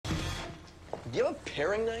Do you have a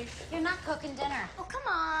paring knife? You're not cooking dinner. Oh, come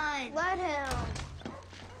on. Let him.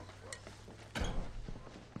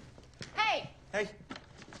 Hey! Hey,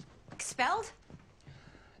 Expelled?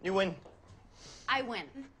 you win. I win.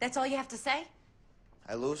 That's all you have to say?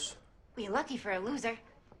 I lose? Well, you're lucky for a loser.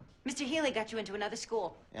 Mr. Healy got you into another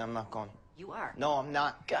school. Yeah, I'm not going. You are. No, I'm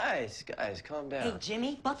not. Guys, calm down. Hey,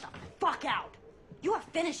 Jimmy, butt the fuck out. You are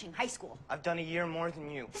finishing high school. I've done a year more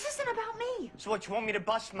than you. This isn't about me. So what, you want me to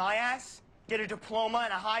bust my ass? Get a diploma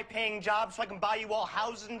and a high-paying job so I can buy you all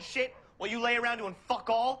houses and shit while you lay around doing fuck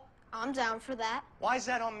all? I'm down for that. Why is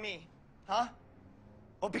that on me? Huh?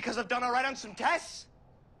 Well, because I've done all right on some tests?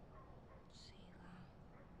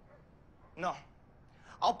 No.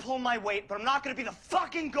 I'll pull my weight, but I'm not gonna be the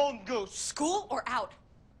fucking golden goose. School or out?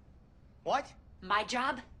 What? My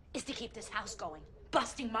job is to keep this house going.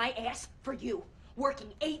 Busting my ass for you.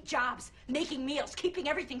 Working 8 jobs, making meals, keeping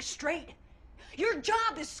everything straight. Your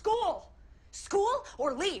job is school. School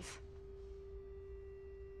or leave.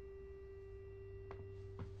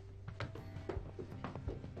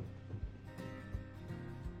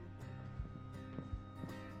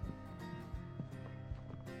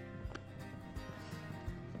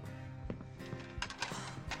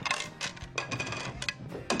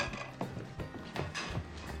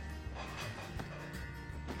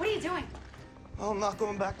 What are you doing? Well, I'm not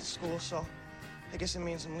going back to school, so I guess it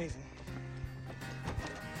means I'm leaving.